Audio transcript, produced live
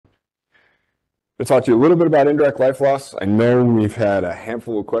To talk to you a little bit about indirect life loss. I know we've had a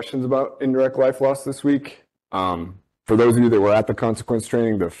handful of questions about indirect life loss this week. For those of you that were at the consequence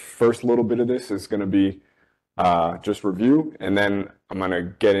training, the first little bit of this is going to be just review, and then I'm going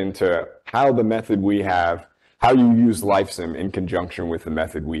to get into how the method we have, how you use LifeSim in conjunction with the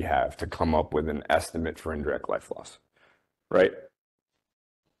method we have to come up with an estimate for indirect life loss, right?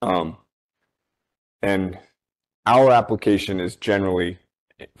 And our application is generally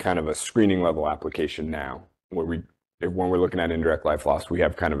kind of a screening level application now, where when we're looking at indirect life loss, we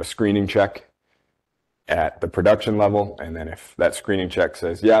have kind of a screening check at the production level, and then if that screening check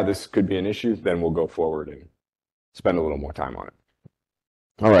says, yeah, this could be an issue, then we'll go forward and spend a little more time on it.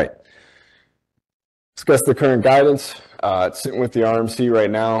 All right. Discuss the current guidance. It's sitting with the RMC right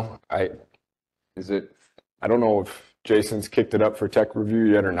now. I don't know if Jason's kicked it up for tech review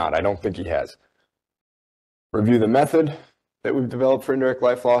yet or not. I don't think he has. Review the method that we've developed for indirect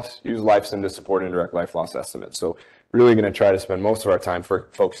life loss. Use LifeSim to support indirect life loss estimates. So really going to try to spend most of our time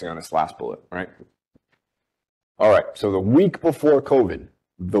focusing on this last bullet, right? All right, so the week before COVID,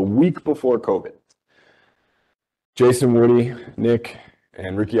 Jason, Woody, Nick,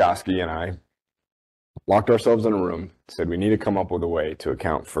 and Ricky Oski and I locked ourselves in a room, said we need to come up with a way to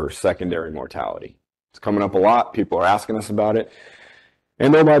account for secondary mortality. It's coming up a lot. People are asking us about it.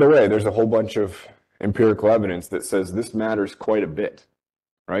 And oh, by the way, there's a whole bunch of empirical evidence that says this matters quite a bit,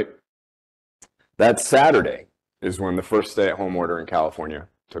 right? That Saturday is when the first stay-at-home order in California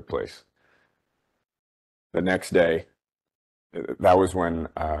took place. The next day, that was when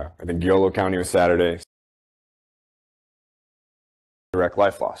I think Yolo County was Saturday. Direct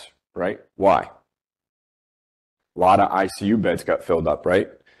life loss, right? Why? A lot of ICU beds got filled up, right?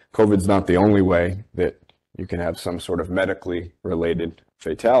 COVID's not the only way that you can have some sort of medically related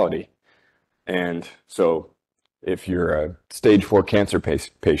fatality. And so if you're a stage 4 cancer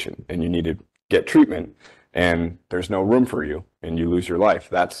patient and you need to get treatment and there's no room for you and you lose your life,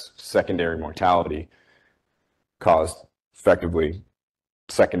 that's secondary mortality caused effectively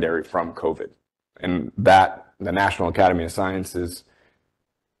secondary from COVID. And that the National Academy of Sciences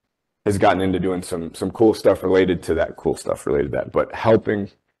has gotten into doing some cool stuff related to that, but helping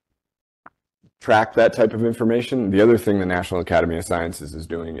track that type of information. The other thing the National Academy of Sciences is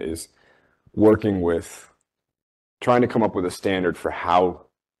doing is working with trying to come up with a standard for how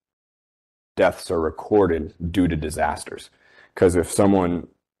deaths are recorded due to disasters. Because if someone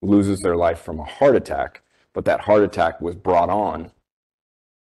loses their life from a heart attack, but that heart attack was brought on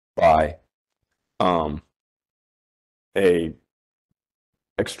by a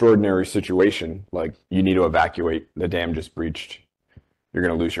extraordinary situation, like you need to evacuate, the dam just breached, you're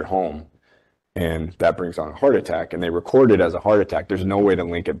going to lose your home, and that brings on a heart attack, and they record it as a heart attack, there's no way to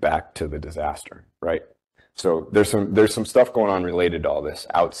link it back to the disaster, right? So there's some stuff going on related to all this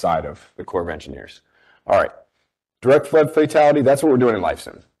outside of the Corps of Engineers. All right, direct flood fatality, that's what we're doing in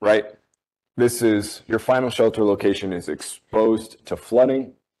LifeSim, right? This is your final shelter location is exposed to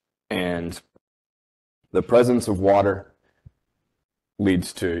flooding, and the presence of water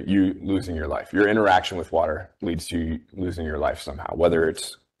leads to you losing your life. Your interaction with water leads to you losing your life somehow, whether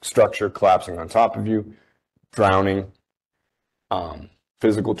it's structure collapsing on top of you, drowning,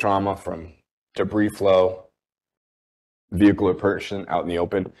 physical trauma from debris flow, vehicle immersion out in the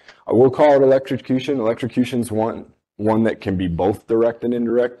open. We'll call it electrocution. Electrocution's one that can be both direct and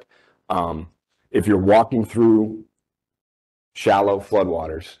indirect. If you're walking through shallow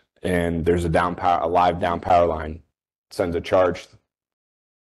floodwaters and there's a live down power line, sends a charge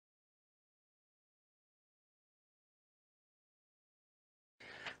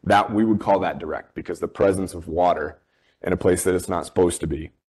that we would call that direct, because the presence of water in a place that it's not supposed to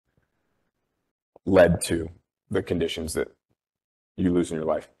be led to the conditions that you lose in your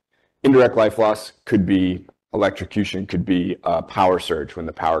life. Indirect life loss could be electrocution, could be a power surge when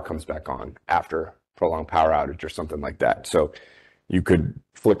the power comes back on after prolonged power outage or something like that. So you could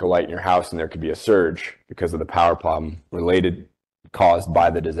flick a light in your house and there could be a surge because of the power problem caused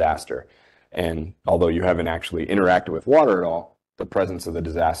by the disaster. And although you haven't actually interacted with water at all, the presence of the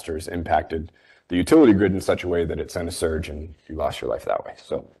disaster has impacted the utility grid in such a way that it sent a surge and you lost your life that way.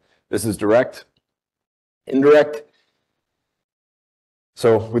 So this is direct. Indirect.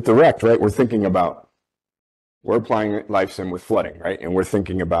 So with direct, right, we're applying LifeSim with flooding, right? And we're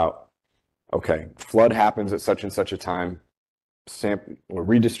thinking about, okay, flood happens at such and such a time. We're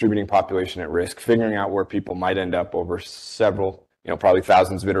redistributing population at risk, figuring out where people might end up over several, probably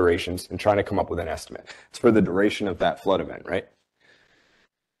thousands of iterations, and trying to come up with an estimate. It's for the duration of that flood event, right?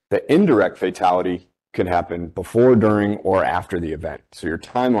 The indirect fatality could happen before, during, or after the event. So your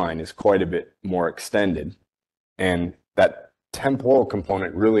timeline is quite a bit more extended, and that temporal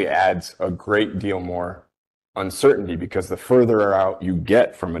component really adds a great deal more uncertainty, because the further out you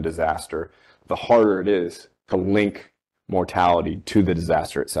get from a disaster, the harder it is to link mortality to the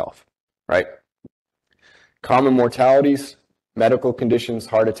disaster itself, right? Common mortalities, medical conditions,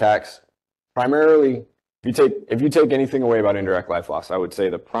 heart attacks, primarily, if you take anything away about indirect life loss, I would say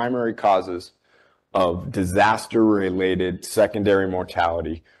the primary causes of disaster-related secondary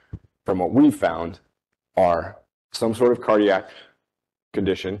mortality, from what we've found, are some sort of cardiac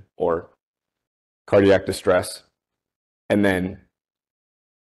condition or cardiac distress, and then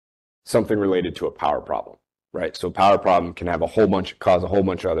something related to a power problem, right? So power problem can have cause a whole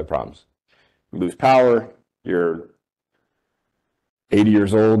bunch of other problems. You lose power, you're 80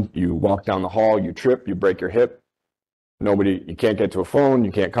 years old, you walk down the hall, you trip, you break your hip, you can't get to a phone,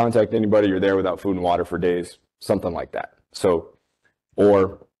 you can't contact anybody, you're there without food and water for days, something like that. So,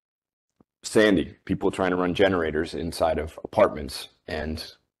 or Sandy, people trying to run generators inside of apartments and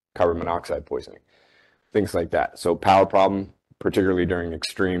carbon monoxide poisoning, things like that. So power problem, particularly during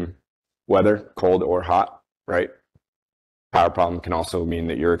extreme weather, cold or hot, right? Power problem can also mean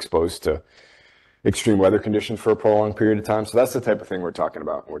that you're exposed to extreme weather conditions for a prolonged period of time. So that's the type of thing we're talking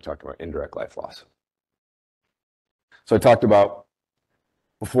about when we're talking about indirect life loss. So I talked about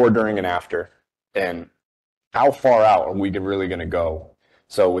before, during, and after, and how far out are we really going to go?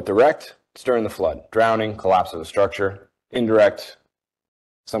 So with direct, it's during the flood, drowning, collapse of the structure. Indirect,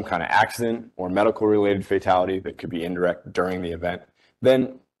 some kind of accident or medical related fatality that could be indirect during the event.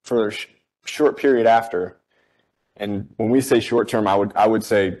 Then for a short period after, and when we say short term, I would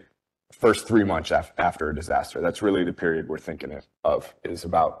say first 3 months after a disaster. That's really the period we're thinking of, is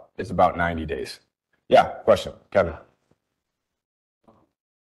about 90 days. Yeah, question, Kevin.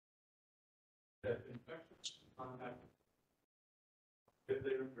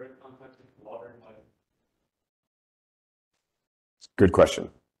 Good question.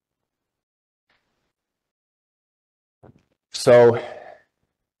 So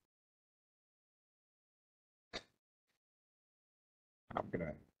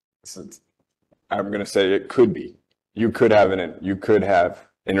I'm gonna say it could be. You could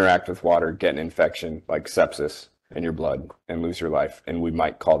interact with water, get an infection like sepsis in your blood, and lose your life, and we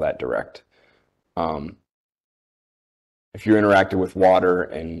might call that direct. If you interacted with water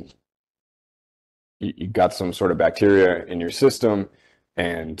and you got some sort of bacteria in your system,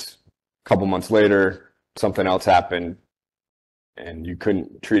 and a couple months later something else happened and you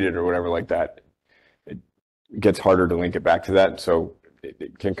couldn't treat it or whatever like that, it gets harder to link it back to that. So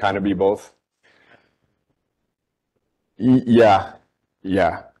it can kind of be both. Yeah.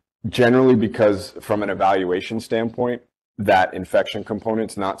 Generally, because from an evaluation standpoint, that infection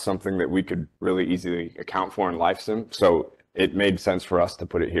component's not something that we could really easily account for in LifeSim. So it made sense for us to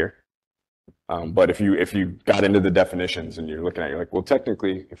put it here. But if you got into the definitions and you're looking at it, you're like, well,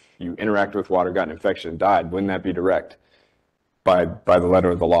 technically, if you interact with water, got an infection, and died, wouldn't that be direct? By the letter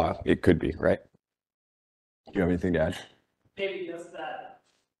of the law, it could be, right? Do you have anything to add? Maybe just that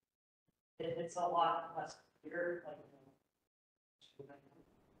it's a lot less clear, like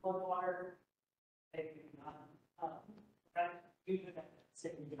cold water, maybe not. Usually,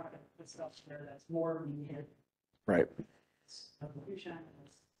 you're not going to put stuff there that's more needed. Right. Pollution,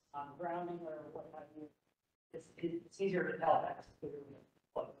 grounding, or what have you. It's easier to tell that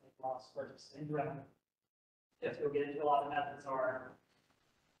what loss versus indirect. If we'll get into a lot of methods are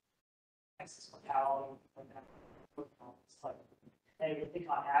excess mortality, like that. It's like, hey, we think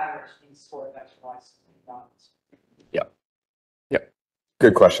on average these sort of exercises. Yep.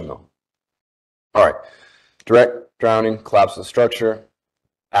 Good question though. All right. Direct, drowning, collapse of the structure,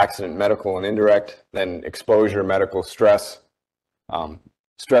 accident, medical, and indirect, then exposure, medical, stress.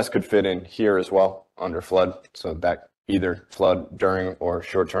 Stress could fit in here as well under flood. So that either flood during or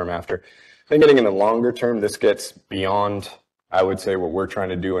short term after. Then getting into longer term, this gets beyond, I would say, what we're trying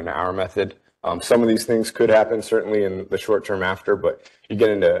to do in our method. Some of these things could happen certainly in the short term after, but you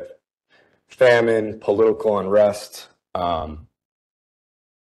get into famine, political unrest.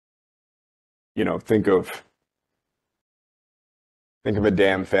 Think of a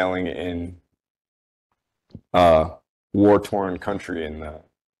dam failing in a war-torn country in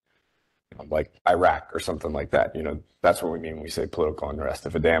like Iraq or something like that. That's what we mean when we say political unrest.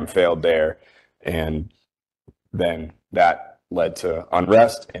 If a dam failed there, and then that led to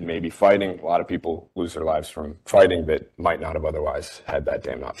unrest and maybe fighting, a lot of people lose their lives from fighting that might not have otherwise had that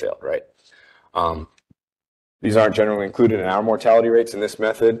dam not failed, right? These aren't generally included in our mortality rates in this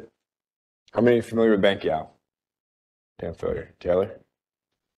method. How many are familiar with Bankiao? Dam failure. Taylor?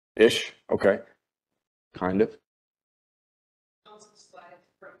 Ish? Okay. Kind of.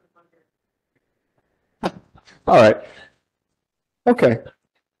 All right. Okay.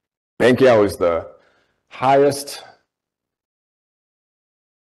 Bankyao is the highest,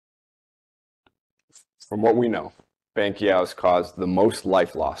 from what we know, Bankyao has caused the most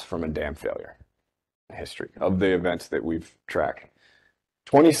life loss from a dam failure in history of the events that we've tracked.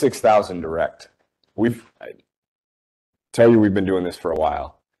 26,000 direct. I tell you, we've been doing this for a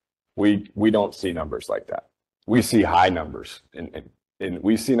while. We don't see numbers like that. We see high numbers, and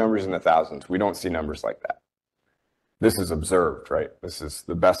we see numbers in the thousands. We don't see numbers like that. This is observed, right? This is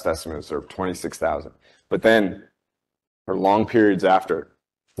the best estimate observed, 26,000. But then for long periods after,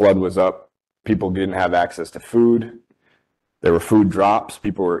 flood was up, people didn't have access to food. There were food drops.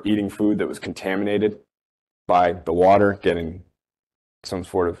 People were eating food that was contaminated by the water, getting some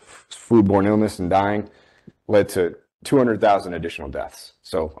sort of foodborne illness and dying, led to 200,000 additional deaths.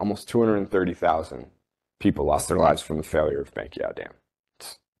 So almost 230,000 people lost their lives from the failure of Bankyao Dam.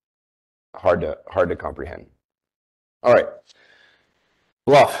 It's hard to comprehend. All right,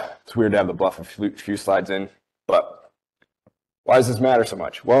 bluff. It's weird to have the bluff a few slides in, but why does this matter so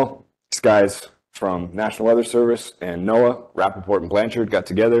much? Well, these guys from National Weather Service and NOAA, Rappaport and Blanchard, got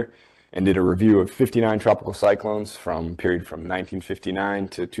together and did a review of 59 tropical cyclones from period from 1959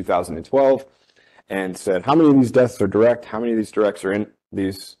 to 2012, and said how many of these deaths are direct, how many of these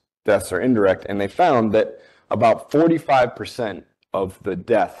deaths are indirect, and they found that about 45% of the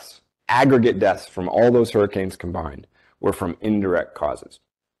deaths, aggregate deaths from all those hurricanes combined, were from indirect causes.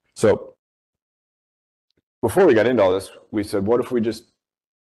 So before we got into all this, we said, what if we just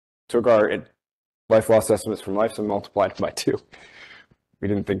took our life loss estimates from LifeSim and multiplied them by 2? We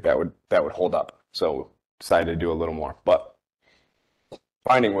didn't think that would hold up, so decided to do a little more. But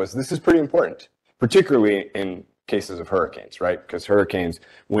finding was this is pretty important, particularly in cases of hurricanes, right? Because hurricanes,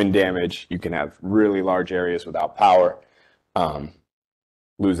 wind damage, you can have really large areas without power,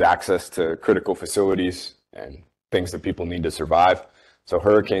 lose access to critical facilities and things that people need to survive. So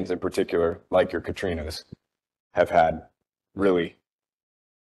hurricanes in particular, like your Katrinas, have had really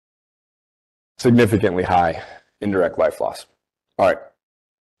significantly high indirect life loss. All right,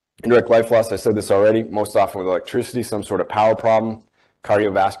 indirect life loss, I said this already, most often with electricity, some sort of power problem,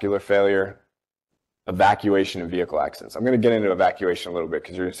 cardiovascular failure, evacuation, and vehicle accidents. I'm going to get into evacuation a little bit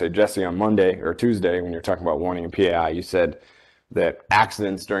because you're going to say, Jesse, on Monday or Tuesday, when you're talking about warning and PAI, you said that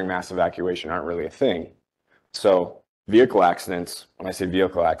accidents during mass evacuation aren't really a thing. So vehicle accidents, when I say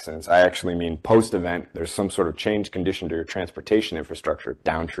vehicle accidents, I actually mean post-event. There's some sort of change condition to your transportation infrastructure,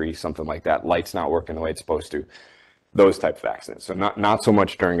 down tree, something like that, lights not working the way it's supposed to, those types of accidents. So not so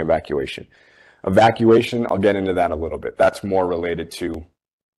much during evacuation. Evacuation, I'll get into that a little bit. That's more related to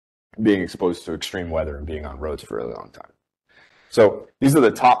being exposed to extreme weather and being on roads for a really long time. So these are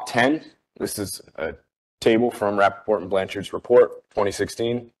the top 10. This is a table from Rappaport and Blanchard's report,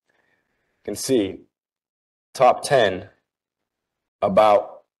 2016. You can see top 10,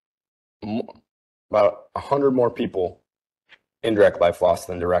 about 100 more people indirect life loss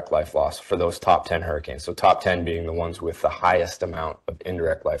than direct life loss for those top 10 hurricanes. So top 10 being the ones with the highest amount of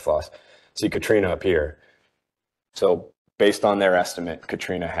indirect life loss. See Katrina up here. So based on their estimate,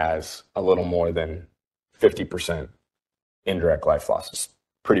 Katrina has a little more than 50% indirect life loss. It's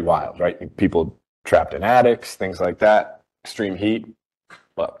pretty wild, right? People trapped in attics, things like that, extreme heat,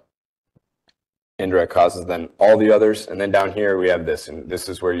 but indirect causes than all the others. And then down here we have this, and this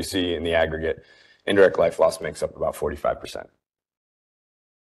is where you see in the aggregate, indirect life loss makes up about 45%.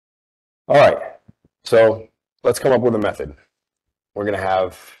 All right, so let's come up with a method. We're going to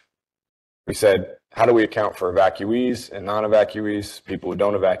have, we said, how do we account for evacuees and non-evacuees, people who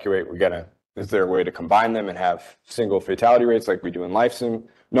don't evacuate? Is there a way to combine them and have single fatality rates like we do in LifeSim?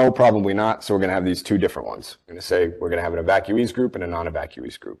 No, probably not. So we're going to have these two different ones. I'm going to say we're going to have an evacuees group and a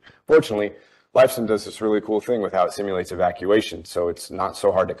non-evacuees group. Fortunately, LifeSim does this really cool thing with how it simulates evacuation. So it's not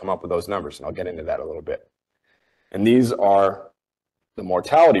so hard to come up with those numbers. And I'll get into that a little bit. And these are the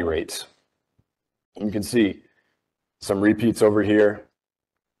mortality rates. And you can see some repeats over here.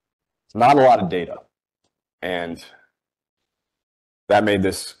 Not a lot of data. And that made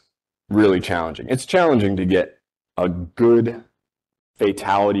this really challenging. It's challenging to get a good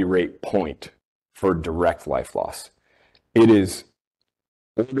fatality rate point for direct life loss. It is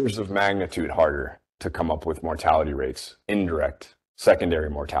orders of magnitude harder to come up with mortality rates, indirect secondary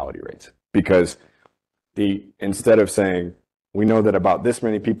mortality rates, because instead of saying, we know that about this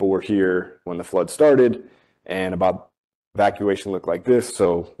many people were here when the flood started and about evacuation looked like this,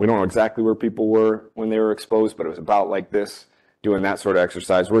 so we don't know exactly where people were when they were exposed, but it was about like this, doing that sort of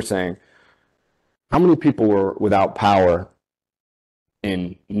exercise. We're saying, how many people were without power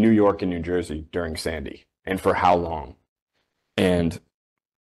in New York and New Jersey during Sandy, and for how long? And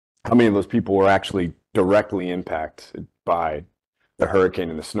how many of those people were actually directly impacted by the hurricane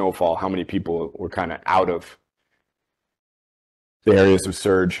and the snowfall, how many people were kind of out of the areas of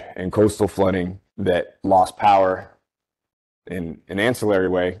surge and coastal flooding that lost power in an ancillary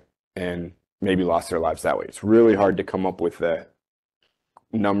way and maybe lost their lives that way. It's really hard to come up with the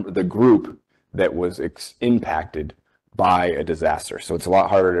group that was impacted by a disaster. So it's a lot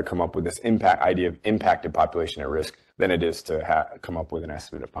harder to come up with this idea of impacted population at risk than it is to come up with an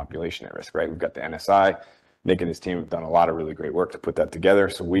estimate of population at risk, right? We've got the NSI. Nick and his team have done a lot of really great work to put that together.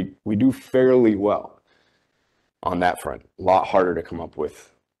 So we do fairly well on that front. A lot harder to come up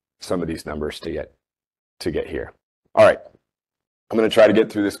with some of these numbers to get here. All right, I'm going to try to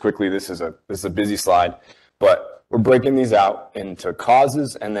get through this quickly. This is a busy slide, but we're breaking these out into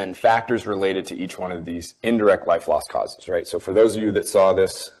causes and then factors related to each one of these indirect life loss causes, right? So for those of you that saw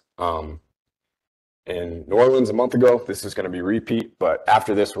this in New Orleans a month ago, this is going to be repeat, but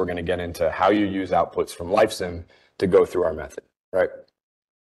after this, we're going to get into how you use outputs from LifeSim to go through our method, right?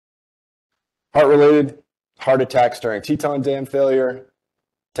 Heart-related, heart attacks during Teton Dam failure,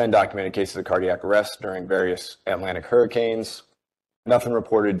 10 documented cases of cardiac arrest during various Atlantic hurricanes, nothing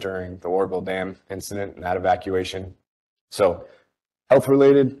reported during the Oroville Dam incident and that evacuation. So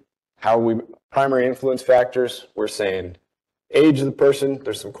health-related, primary influence factors, we're saying age of the person,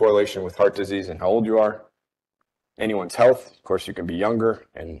 there's some correlation with heart disease and how old you are. Anyone's health, of course, you can be younger,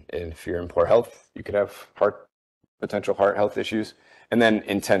 and if you're in poor health, you could have potential heart health issues. And then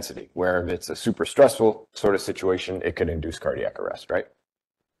intensity, where if it's a super stressful sort of situation, it could induce cardiac arrest, right?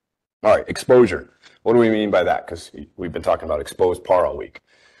 All right, exposure. What do we mean by that? Because we've been talking about exposed PAR all week.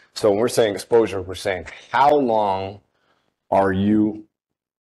 So when we're saying exposure, we're saying how long are you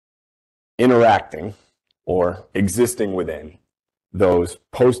interacting or existing within those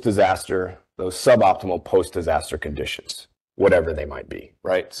post-disaster, those suboptimal post-disaster conditions, whatever they might be,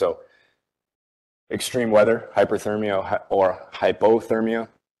 right? So extreme weather, hyperthermia or hypothermia,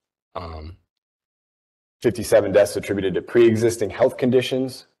 57 deaths attributed to pre-existing health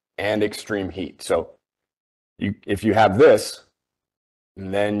conditions and extreme heat. So if you have this,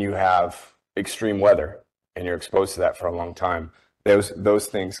 and then you have extreme weather and you're exposed to that for a long time, those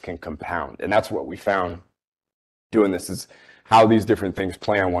things can compound. And that's what we found doing this, is how these different things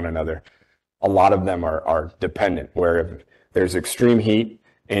play on one another. A lot of them are dependent, where if there's extreme heat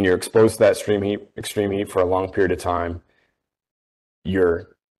and you're exposed to that extreme heat for a long period of time,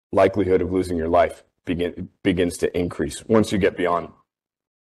 your likelihood of losing your life begins to increase once you get beyond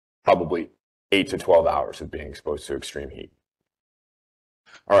probably 8 to 12 hours of being exposed to extreme heat.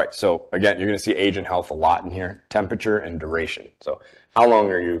 All right, so again, you're going to see age and health a lot in here, temperature and duration. So how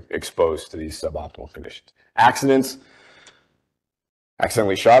long are you exposed to these suboptimal conditions? Accidents,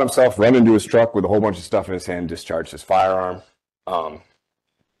 accidentally shot himself, ran into his truck with a whole bunch of stuff in his hand, discharged his firearm.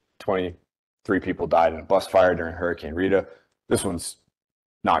 23 people died in a bus fire during Hurricane Rita. This one's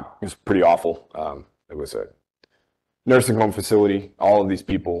it was pretty awful. It was a nursing home facility. All of these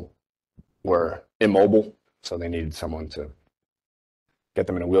people were immobile, so they needed someone to get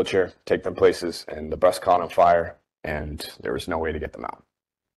them in a wheelchair, take them places, and the bus caught on fire, and there was no way to get them out.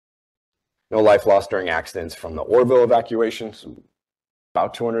 No life lost during accidents from the Oroville evacuation. So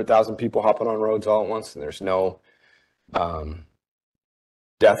about 200,000 people hopping on roads all at once, and there's no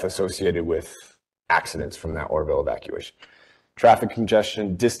death associated with accidents from that Oroville evacuation. Traffic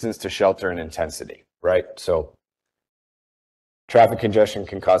congestion, distance to shelter, and intensity, right? So traffic congestion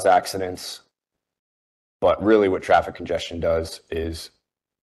can cause accidents, but really what traffic congestion does is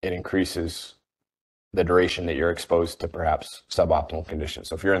it increases the duration that you're exposed to perhaps suboptimal conditions.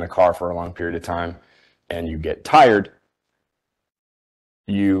 So if you're in the car for a long period of time and you get tired,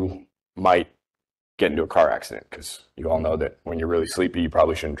 you might get into a car accident, because you all know that when you're really sleepy, you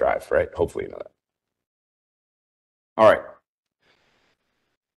probably shouldn't drive, right? Hopefully you know that. All right.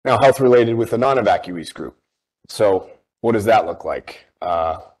 Now, health related with the non-evacuees group. So what does that look like?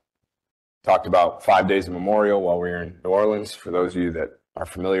 Talked about 5 days of memorial while we were in New Orleans. For those of you that are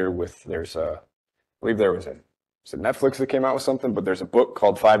familiar with, I believe there was Netflix that came out with something, but there's a book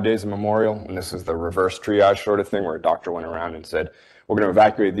called 5 Days of Memorial, and this is the reverse triage sort of thing, where a doctor went around and said, we're going to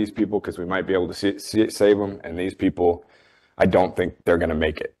evacuate these people because we might be able to save them, and these people, I don't think they're going to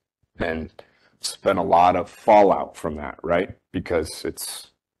make it. And it's been a lot of fallout from that, right? Because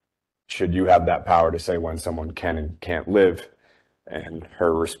should you have that power to say when someone can and can't live? And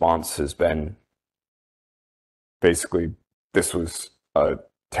her response has been basically, this was a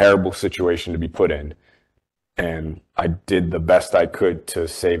terrible situation to be put in, and I did the best I could to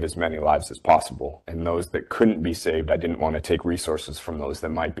save as many lives as possible. And those that couldn't be saved, I didn't want to take resources from those that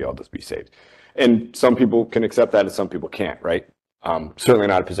might be able to be saved. And some people can accept that and some people can't, right? Certainly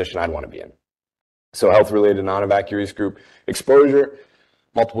not a position I'd want to be in. So health-related non-evacuees group exposure,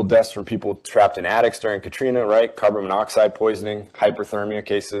 multiple deaths from people trapped in attics during Katrina, right? Carbon monoxide poisoning, hyperthermia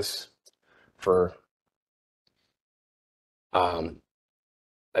cases for,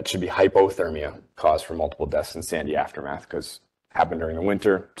 that should be hypothermia cause for multiple deaths in Sandy aftermath because it happened during the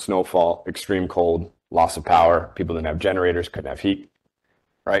winter, snowfall, extreme cold, loss of power. People didn't have generators, couldn't have heat,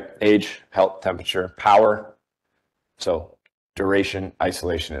 right? Age, health, temperature, power. So duration,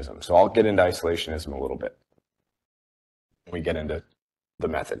 isolationism. So I'll get into isolationism a little bit when we get into the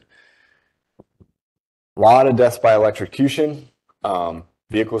method. A lot of deaths by electrocution,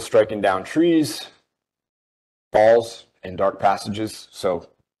 vehicles striking down trees, falls in dark passages. So,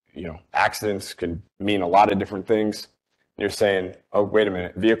 accidents can mean a lot of different things. You're saying, oh, wait a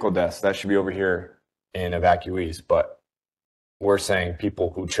minute, vehicle deaths, that should be over here in evacuees. But we're saying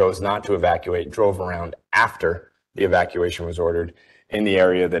people who chose not to evacuate drove around after the evacuation was ordered in the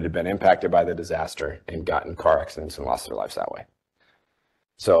area that had been impacted by the disaster and got in car accidents and lost their lives that way.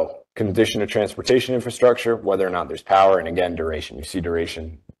 So condition of transportation infrastructure, whether or not there's power, and again, duration. You see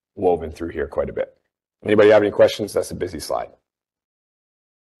duration woven through here quite a bit. Anybody have any questions? That's a busy slide.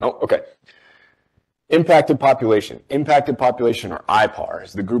 Oh, okay. Impacted population. Impacted population, or IPAR,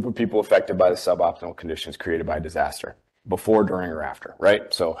 is the group of people affected by the suboptimal conditions created by disaster, before, during, or after,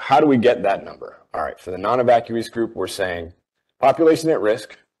 right? So how do we get that number? All right, for the non-evacuees group, we're saying population at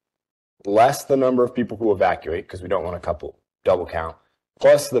risk, less the number of people who evacuate, because we don't want to double count,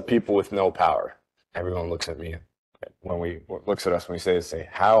 plus the people with no power. Everyone looks at me looks at us when we say this, say,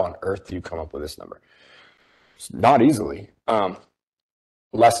 how on earth do you come up with this number? It's not easily.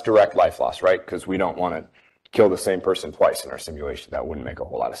 Less direct life loss, right? Because we don't want to kill the same person twice in our simulation. That wouldn't make a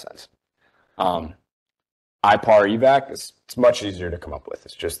whole lot of sense. IPAR evac, it's much easier to come up with.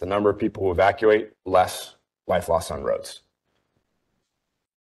 It's just the number of people who evacuate, less life loss on roads.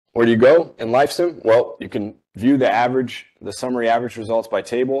 Where do you go in LifeSim? Well, you can view the summary average results by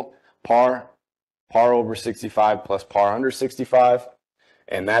table, par over 65 plus par under 65,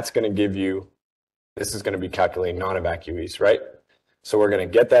 and that's going to give you, this is going to be calculating non-evacuees, right? So we're going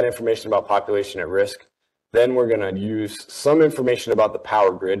to get that information about population at risk. Then we're going to use some information about the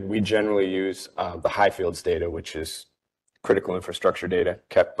power grid. We generally use the Highfields data, which is critical infrastructure data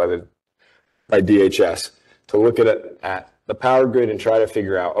kept by DHS, to look at the power grid and try to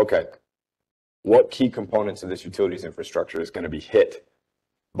figure out, okay, what key components of this utilities infrastructure is going to be hit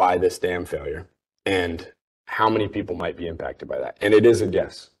by this dam failure, and how many people might be impacted by that. And it is a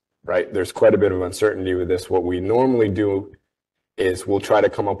guess, right? There's quite a bit of uncertainty with this. What we normally do is we'll try to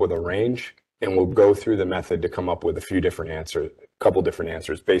come up with a range, and we'll go through the method to come up with a couple different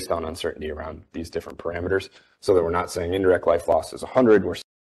answers based on uncertainty around these different parameters, so that we're not saying indirect life loss is 100, we're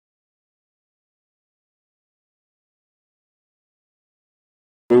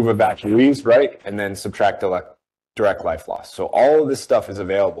move evacuees, right? And then subtract direct life loss. So all of this stuff is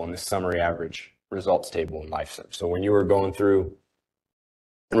available in this summary average results table in LifeSim. So when you were going through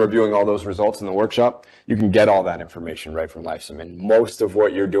and reviewing all those results in the workshop, you can get all that information right from LifeSim. And most of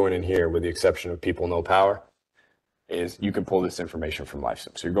what you're doing in here, with the exception of people no power, is you can pull this information from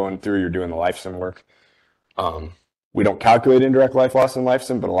LifeSim. So you're going through, you're doing the LifeSim work. We don't calculate indirect life loss in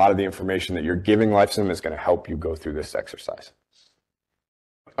LifeSim, but a lot of the information that you're giving LifeSim is going to help you go through this exercise.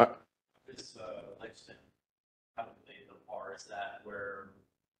 This LifeSim, calculate the par, is that where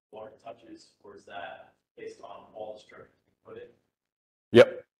water touches, or is that based on all the structures you put in?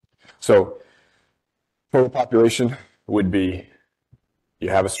 Yep. So total population would be, you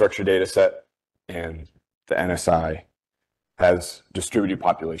have a structured data set, and the NSI has distributed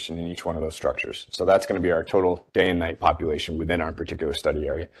population in each one of those structures. So that's going to be our total day and night population within our particular study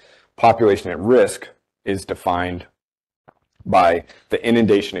area. Population at risk is defined by the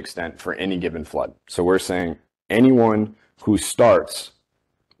inundation extent for any given flood. So we're saying anyone who starts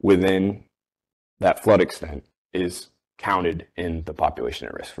within that flood extent is counted in the population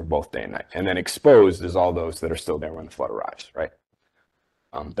at risk for both day and night. And then exposed is all those that are still there when the flood arrives, right?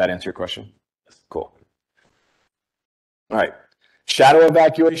 That answer your question? Cool. All right. Shadow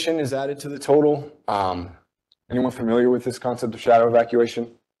evacuation is added to the total. Anyone familiar with this concept of shadow evacuation?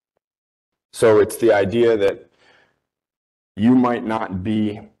 So it's the idea that you might not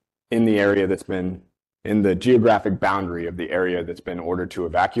be in the area that's been in the geographic boundary of the area that's been ordered to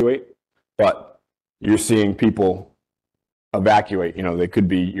evacuate, but you're seeing people evacuate. They could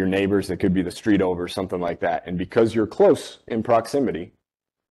be your neighbors, they could be the street over, something like that. And because you're close in proximity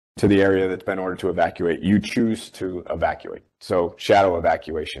to the area that's been ordered to evacuate, you choose to evacuate. So shadow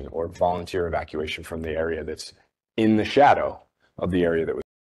evacuation, or volunteer evacuation from the area that's in the shadow of the area that was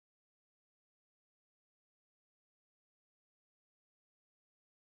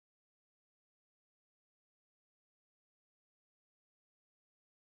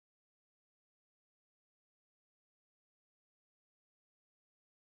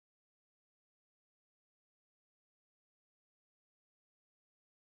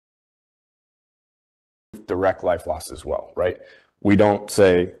include direct life loss as well, right? We don't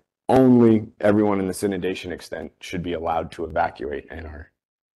say only everyone in this inundation extent should be allowed to evacuate in our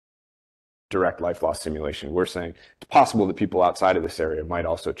direct life loss simulation. We're saying it's possible that people outside of this area might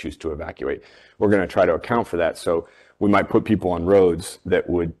also choose to evacuate. We're going to try to account for that. So we might put people on roads that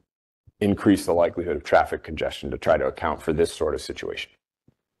would increase the likelihood of traffic congestion to try to account for this sort of situation.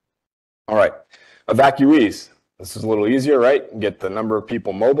 All right, evacuees. This is a little easier, right? Get the number of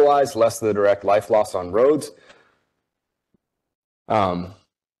people mobilized, less the direct life loss on roads. Go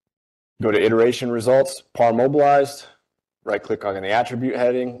to iteration results, PAR mobilized, right click on the attribute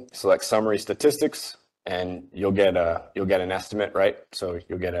heading, select summary statistics, and you'll get an estimate, right? So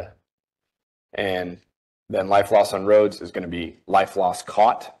you'll get and then life loss on roads is going to be life loss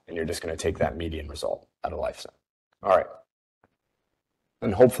caught, and you're just going to take that median result out of LifeSim. All right.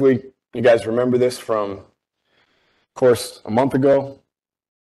 And hopefully you guys remember this from course a month ago.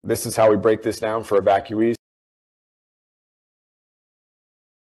 This is how we break this down for evacuees.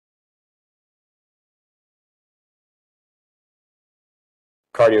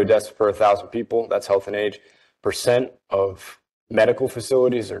 Cardio deaths per 1,000 people, that's health and age. Percent of medical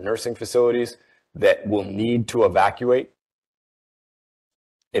facilities or nursing facilities that will need to evacuate.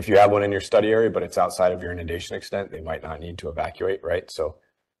 If you have one in your study area, but it's outside of your inundation extent, they might not need to evacuate, right? So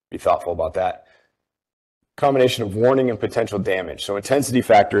be thoughtful about that. Combination of warning and potential damage. So intensity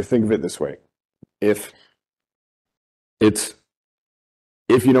factor, think of it this way. If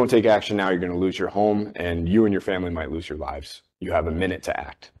you don't take action now, you're going to lose your home and you and your family might lose your lives. You have a minute to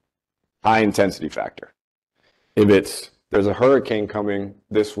act. High intensity factor. If there's a hurricane coming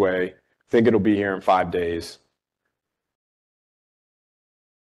this way, think it'll be here in 5 days.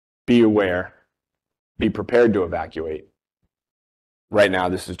 Be aware. Be prepared to evacuate. Right now,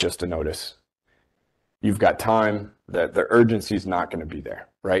 this is just a notice. You've got time. That the urgency is not going to be there,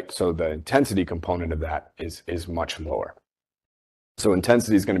 right? So the intensity component of that is much lower. So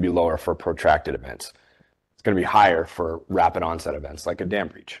intensity is going to be lower for protracted events. It's going to be higher for rapid onset events like a dam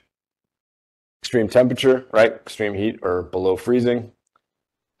breach. Extreme temperature, right? Extreme heat or below freezing.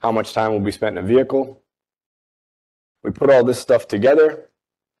 How much time will be spent in a vehicle? We put all this stuff together.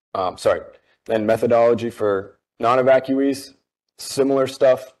 Then methodology for non-evacuees, similar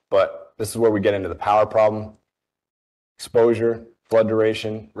stuff, but this is where we get into the power problem. Exposure, flood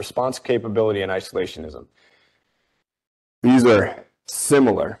duration, response capability, and isolationism. These are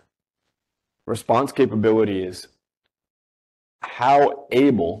similar. Response capability is how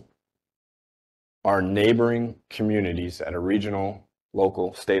able are neighboring communities at a regional,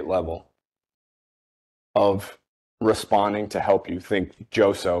 local, state level of responding to help you. Think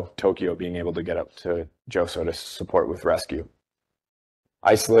JOSO, Tokyo being able to get up to JOSO to support with rescue.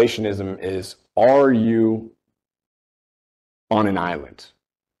 Isolationism is, are you on an island?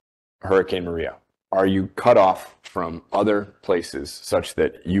 Hurricane Maria. Are you cut off from other places such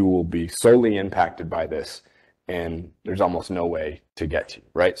that you will be solely impacted by this and there's almost no way to get to you,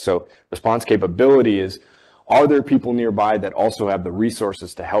 right? So response capability is, are there people nearby that also have the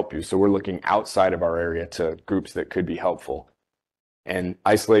resources to help you? So we're looking outside of our area to groups that could be helpful. And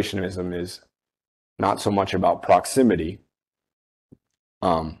isolationism is not so much about proximity.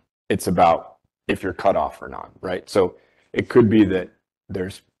 It's about if you're cut off or not, right? So it could be that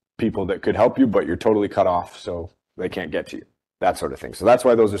there's people that could help you, but you're totally cut off, so they can't get to you, that sort of thing. So that's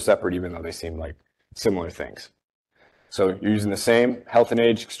why those are separate, even though they seem like similar things. So you're using the same health and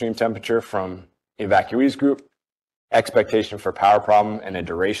age, extreme temperature from evacuees group, expectation for power problem, and a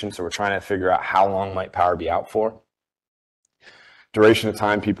duration. So we're trying to figure out how long might power be out for. Duration of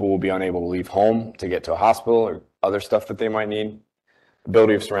time people will be unable to leave home to get to a hospital or other stuff that they might need.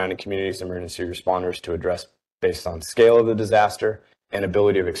 Ability of surrounding communities, emergency responders to address based on scale of the disaster, and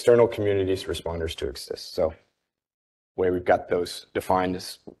ability of external communities responders to exist. So the way we've got those defined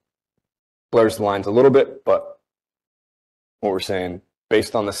is blurs the lines a little bit, but what we're saying,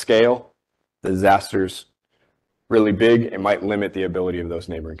 based on the scale, the disaster's really big, it might limit the ability of those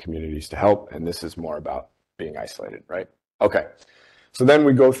neighboring communities to help, and this is more about being isolated, right? Okay, so then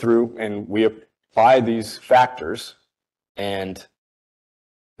we go through and we apply these factors, and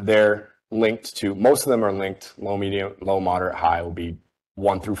they're linked to, most of them are linked, low, medium, low, moderate, high will be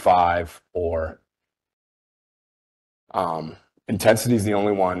 1 through 5, or intensity is the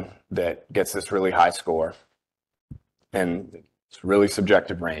only one that gets this really high score, and it's really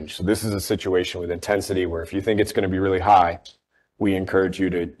subjective range. So this is a situation with intensity where if you think it's going to be really high, we encourage you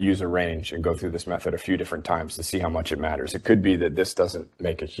to use a range and go through this method a few different times to see how much it matters. It could be that this doesn't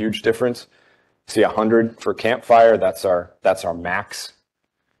make a huge difference. See 100 for campfire, that's our max.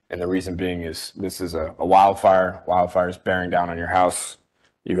 And the reason being is this is a wildfire. Wildfire is bearing down on your house.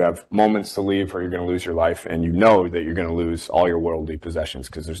 You have moments to leave or you're going to lose your life, and you know that you're going to lose all your worldly possessions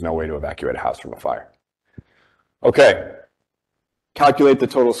because there's no way to evacuate a house from a fire. Okay, calculate the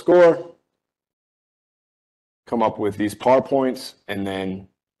total score, come up with these PAR points, and then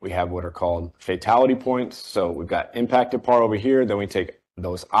we have what are called fatality points. So we've got impacted PAR over here, then we take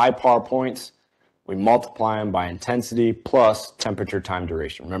those IPAR points, we multiply them by intensity plus temperature, time,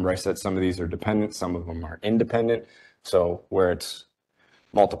 duration. Remember I said some of these are dependent, some of them are independent. So where it's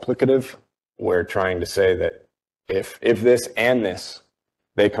multiplicative, we're trying to say that if this and this,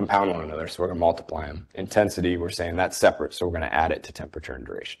 they compound one another, so we're going to multiply them. Intensity, we're saying that's separate, so we're going to add it to temperature and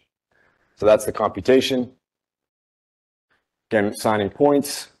duration. So that's the computation. Again, assigning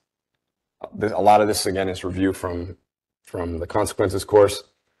points. A lot of this, again, is review from the consequences course.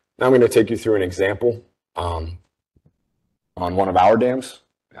 Now I'm going to take you through an example on one of our dams,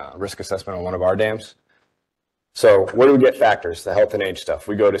 risk assessment on one of our dams. So where do we get factors, the health and age stuff?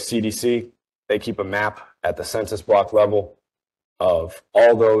 We go to CDC. They keep a map at the census block level of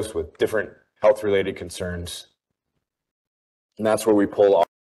all those with different health-related concerns. And that's where we pull all.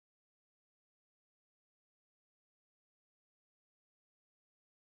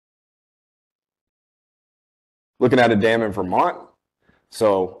 Looking at a dam in Vermont.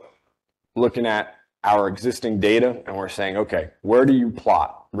 So looking at our existing data, and we're saying, okay, where do you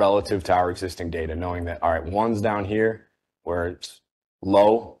plot relative to our existing data, knowing that, all right, one's down here where it's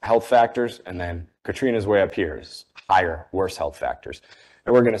low health factors, and then Katrina's way up here is higher, worse health factors.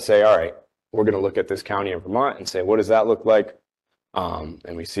 And we're going to say, all right, we're going to look at this county in Vermont and say, what does that look like?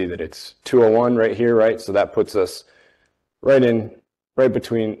 And we see that it's 201 right here, right? So that puts us right in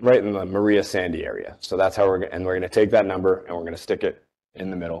the Maria Sandy area. So that's how we're going to take that number and we're going to stick it in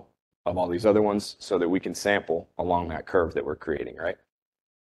the middle of all these other ones so that we can sample along that curve that we're creating, right?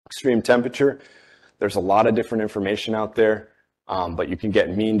 Extreme temperature, there's a lot of different information out there, but you can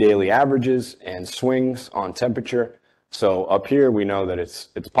get mean daily averages and swings on temperature. So up here, we know that it's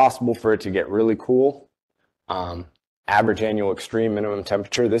possible for it to get really cool. Average annual extreme minimum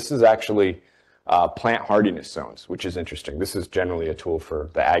temperature, this is actually plant hardiness zones, which is interesting. This is generally a tool for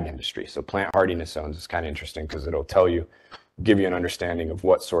the ag industry. So plant hardiness zones is kind of interesting because it'll give you an understanding of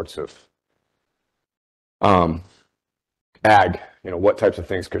what sorts of ag, what types of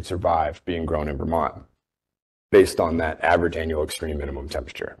things could survive being grown in Vermont based on that average annual extreme minimum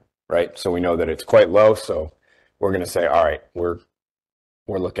temperature, right? So we know that it's quite low. So we're going to say, all right, we're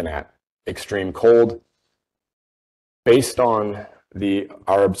looking at extreme cold. Based on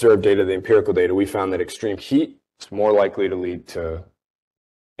our observed data, the empirical data, we found that extreme heat is more likely to lead to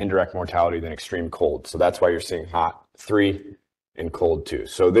indirect mortality than extreme cold. So that's why you're seeing hot 3 and cold 2.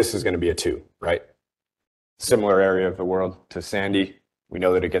 So this is going to be a 2, right? Similar area of the world to Sandy. We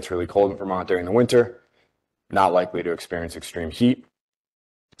know that it gets really cold in Vermont during the winter. Not likely to experience extreme heat.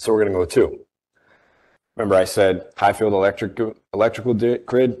 So we're going to go with 2. Remember I said high-field electrical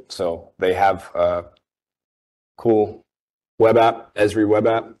grid. So they have a cool web app, Esri web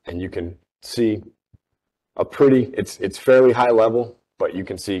app, and you can see it's fairly high level, but you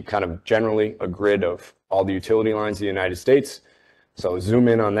can see kind of generally a grid of all the utility lines of the United States. So zoom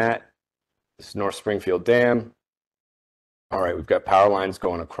in on that. This is North Springfield Dam. All right, we've got power lines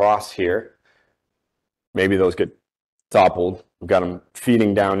going across here. Maybe those get toppled. We've got them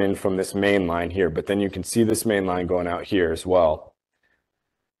feeding down in from this main line here, but then you can see this main line going out here as well.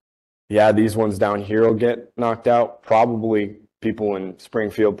 Yeah, these ones down here will get knocked out. Probably people in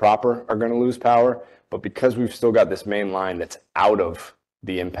Springfield proper are going to lose power, but because we've still got this main line that's out of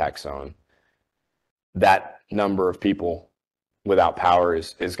the impact zone, that number of people without power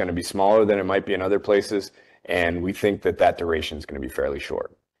is going to be smaller than it might be in other places, and we think that duration is going to be fairly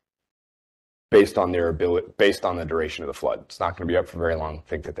short based on the duration of the flood. It's not going to be up for very long. I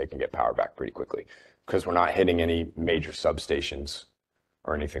think that they can get power back pretty quickly because we're not hitting any major substations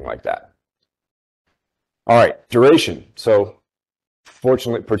or anything like that. All right, duration. So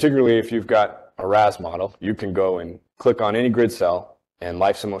fortunately, particularly if you've got a RAS model, you can go and click on any grid cell and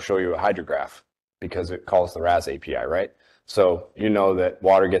LifeSim will show you a hydrograph because it calls the RAS API, right? So you know that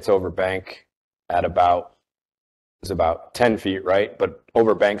water gets over bank at about 10 feet, right? But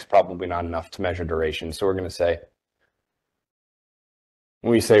over bank's probably not enough to measure duration. So we're going to say,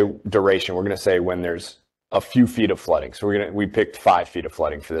 when we say duration, we're going to say when there's a few feet of flooding. So we picked 5 feet of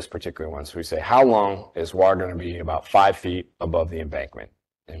flooding for this particular one. So we say, how long is water going to be about 5 feet above the embankment?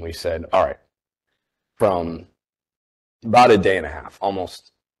 And we said, all right, from about a day and a half, let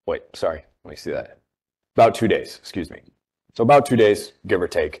me see that. About 2 days, excuse me. So about 2 days, give or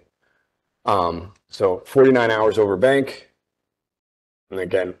take. So 49 hours over bank, And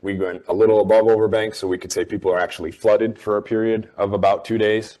again, we went a little above overbank, so we could say people are actually flooded for a period of about 2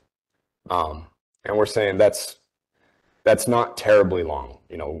 days. And we're saying that's not terribly long,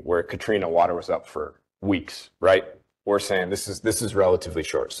 you know, where Katrina water was up for weeks, right? We're saying this is relatively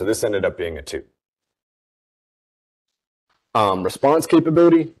short. So this ended up being a 2. Response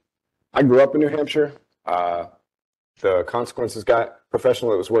capability. I grew up in New Hampshire. The consequences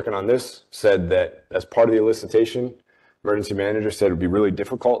professional that was working on this said that as part of the elicitation, emergency manager said it would be really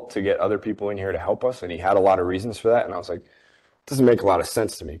difficult to get other people in here to help us. And he had a lot of reasons for that. And I was like, it doesn't make a lot of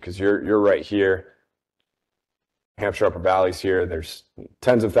sense to me because you're right here. Hampshire Upper Valley's here. There's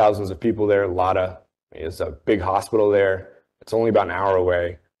tens of thousands of people there. There's a big hospital there. It's only about an hour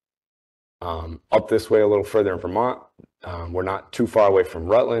away. Up this way a little further in Vermont, we're not too far away from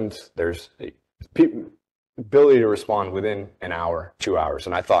Rutland. There's ability to respond within an hour, 2 hours.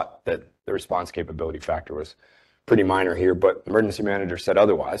 And I thought that the response capability factor was pretty minor here, but emergency manager said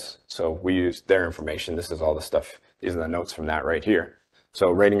otherwise. So we used their information. This is all the stuff. These are the notes from that right here. So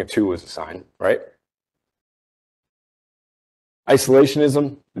rating a 2 was assigned, right?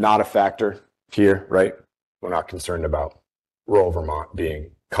 Isolationism, not a factor here, right? We're not concerned about rural Vermont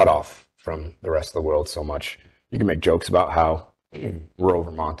being cut off from the rest of the world so much. You can make jokes about how rural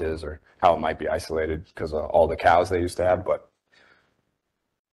Vermont is or how it might be isolated because of all the cows they used to have, but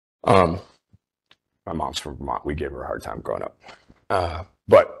my mom's from Vermont. We gave her a hard time growing up,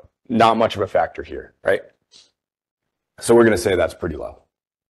 but not much of a factor here, right? So we're going to say that's pretty low.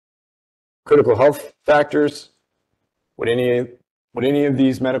 Critical health factors. Would any of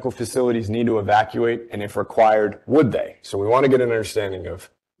these medical facilities need to evacuate? And if required, would they? So we want to get an understanding of,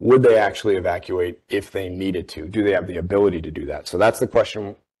 would they actually evacuate if they needed to? Do they have the ability to do that? So that's the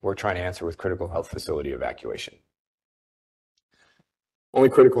question we're trying to answer with critical health facility evacuation. Only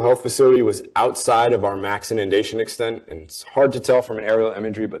critical health facility was outside of our max inundation extent. And it's hard to tell from an aerial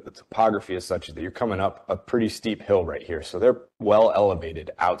imagery, but the topography is such that you're coming up a pretty steep hill right here. So they're well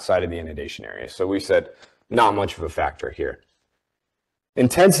elevated outside of the inundation area. So we said not much of a factor here.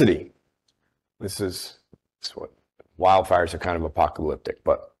 Intensity. This is what wildfires are kind of apocalyptic,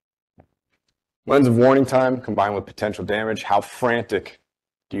 but lens of warning time combined with potential damage. How frantic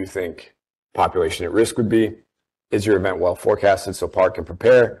do you think population at risk would be? Is your event well forecasted so PAR can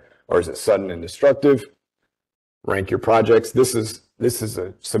prepare, or is it sudden and destructive? Rank your projects. This is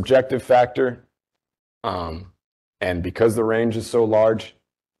a subjective factor, and because the range is so large,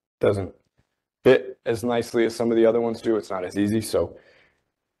 it doesn't fit as nicely as some of the other ones do. It's not as easy, so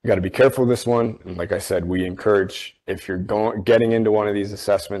you got to be careful with this one. And like I said, we encourage, if you're getting into one of these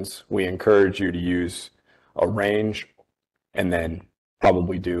assessments, we encourage you to use a range and then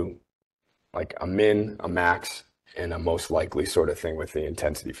probably do like a min, a max, and a most likely sort of thing with the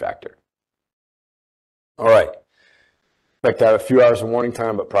intensity factor. All right. Expect to have a few hours of warning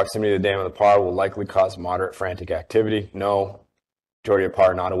time, but proximity to the dam and the PAR will likely cause moderate frantic activity. No. Majority of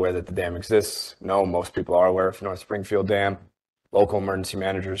PAR are not aware that the dam exists. No, most people are aware of North Springfield Dam. Local emergency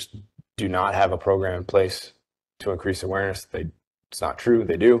managers do not have a program in place to increase awareness. It's not true,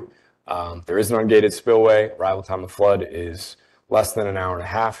 they do. There is an ungated spillway. Arrival time of flood is less than an hour and a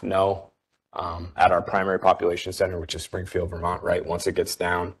half. No. At our primary population center, which is Springfield, Vermont, right? Once it gets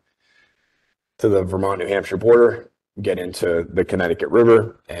down to the Vermont-New Hampshire border, get into the Connecticut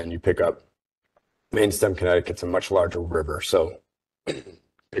River, and you pick up main stem Connecticut's a much larger river. So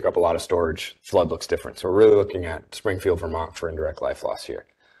pick up a lot of storage, flood looks different. So we're really looking at Springfield, Vermont for indirect life loss here.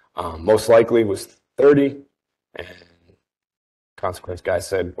 Most likely was 30, and consequence guy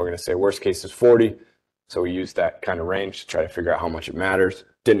said, we're going to say worst case is 40. So we used that kind of range to try to figure out how much it matters.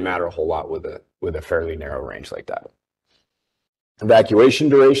 Didn't matter a whole lot with a fairly narrow range like that. Evacuation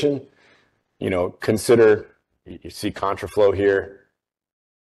duration, consider, you see contraflow here.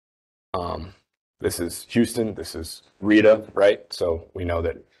 This is Houston, this is Rita, right? So we know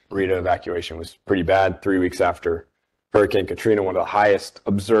that Rita evacuation was pretty bad 3 weeks after Hurricane Katrina. One of the highest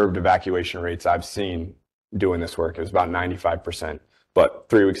observed evacuation rates I've seen doing this work. It was about 95%. But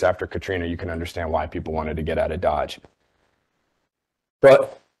 3 weeks after Katrina, you can understand why people wanted to get out of Dodge.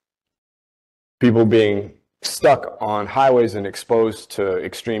 But people being stuck on highways and exposed to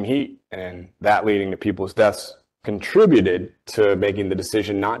extreme heat and that leading to people's deaths contributed to making the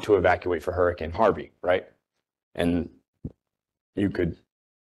decision not to evacuate for Hurricane Harvey, right? And you could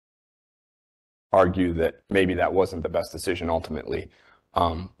argue that maybe that wasn't the best decision ultimately.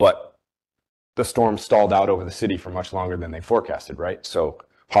 But the storm stalled out over the city for much longer than they forecasted, right? So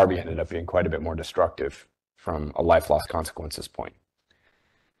Harvey ended up being quite a bit more destructive from a life loss consequences point.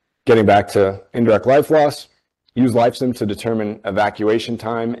 Getting back to indirect life loss, use LifeSim to determine evacuation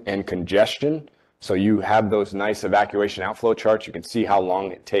time and congestion So you have those nice evacuation outflow charts. You can see how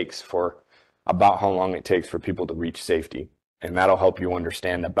long it takes for people to reach safety. And that'll help you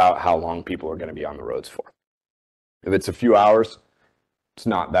understand about how long people are going to be on the roads for. If it's a few hours, it's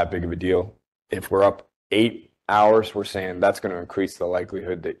not that big of a deal. If we're up 8 hours, we're saying that's going to increase the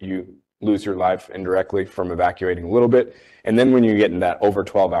likelihood that you lose your life indirectly from evacuating a little bit. And then when you get in that over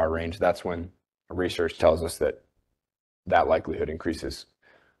 12-hour range, that's when research tells us that that likelihood increases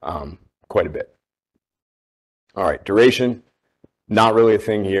quite a bit. All right, duration, not really a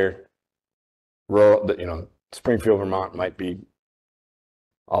thing here. Rural, Springfield, Vermont might be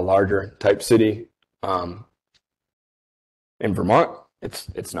a larger type city. In Vermont,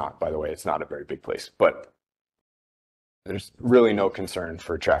 it's not, by the way, it's not a very big place, but there's really no concern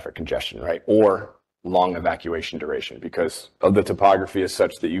for traffic congestion, right? Or long evacuation duration because of the topography is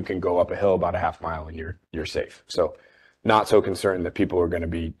such that you can go up a hill about a half mile and you're safe. So not so concerned that people are going to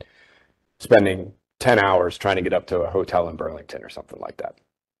be spending 10 hours trying to get up to a hotel in Burlington or something like that.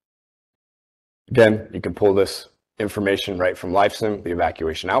 Again, you can pull this information right from LifeSim, the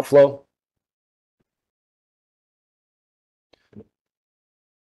evacuation outflow.